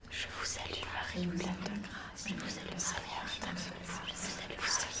Marie, pleine de grâce, je vous salue Seigneur, je vous salue,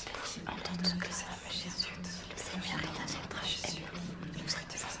 vous êtes bénie entre toutes les femmes, et Jésus, le Seigneur est à notre âge est béni. Vous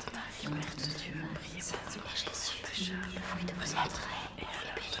êtes sainte Marie, Mère de Dieu, priez pour nous pécheurs, le fruit de vos entrailles.